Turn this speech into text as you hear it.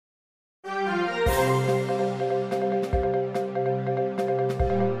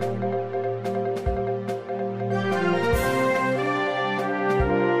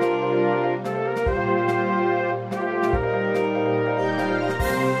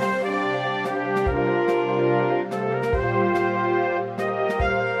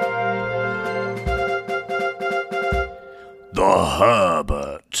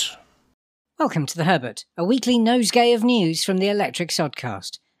Herbert. Welcome to the Herbert, a weekly nosegay of news from the Electric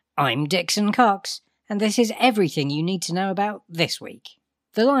Sodcast. I'm Dixon Cox, and this is everything you need to know about this week.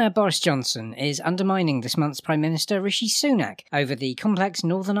 The liar Boris Johnson is undermining this month's Prime Minister Rishi Sunak over the complex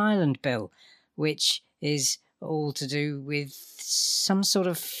Northern Ireland Bill, which is all to do with some sort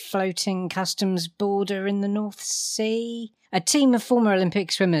of floating customs border in the North Sea. A team of former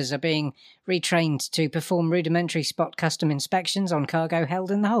Olympic swimmers are being retrained to perform rudimentary spot custom inspections on cargo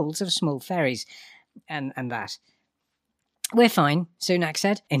held in the holds of small ferries. And that. We're fine, Sunak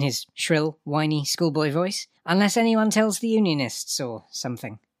said, in his shrill, whiny schoolboy voice, unless anyone tells the unionists or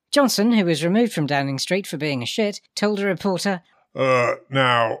something. Johnson, who was removed from Downing Street for being a shit, told a reporter, I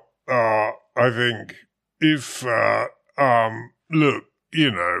think if,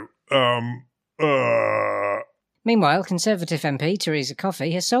 Meanwhile, Conservative MP Theresa Coffey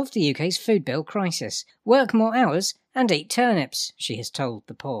has solved the UK's food bill crisis. Work more hours and eat turnips, she has told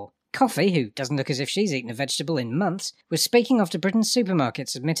the poor. Coffey, who doesn't look as if she's eaten a vegetable in months, was speaking after Britain's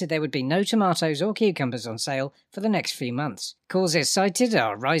supermarkets admitted there would be no tomatoes or cucumbers on sale for the next few months. Causes cited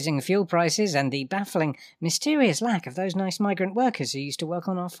are rising fuel prices and the baffling, mysterious lack of those nice migrant workers who used to work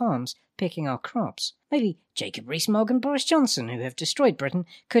on our farms, picking our crops. Maybe Jacob Rees-Mogg and Boris Johnson, who have destroyed Britain,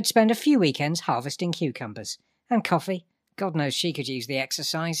 could spend a few weekends harvesting cucumbers. And Coffey, God knows she could use the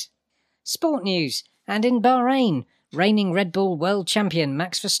exercise. Sport news, and in Bahrain, reigning Red Bull world champion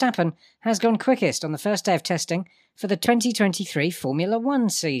Max Verstappen has gone quickest on the first day of testing for the 2023 Formula 1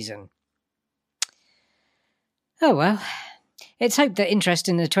 season. Oh well, it's hoped that interest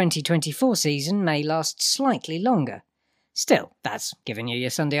in the 2024 season may last slightly longer. Still, that's giving you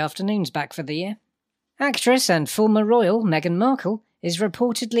your Sunday afternoons back for the year. Actress and former royal Meghan Markle is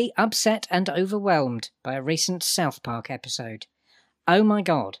reportedly upset and overwhelmed by a recent South Park episode. Oh my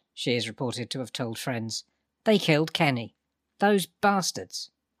God, she is reported to have told friends. They killed Kenny. Those bastards.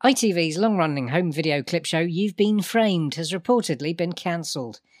 ITV's long-running home video clip show You've Been Framed has reportedly been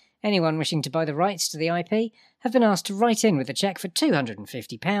cancelled. Anyone wishing to buy the rights to the IP have been asked to write in with a cheque for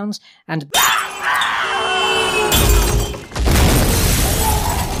 £250 and...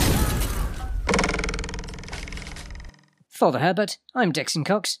 For the Herbert, I'm Dixon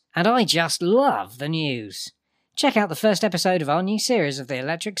Cox, and I just love the news. Check out the first episode of our new series of the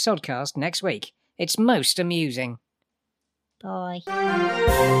Electric Sodcast next week. It's most amusing. Bye.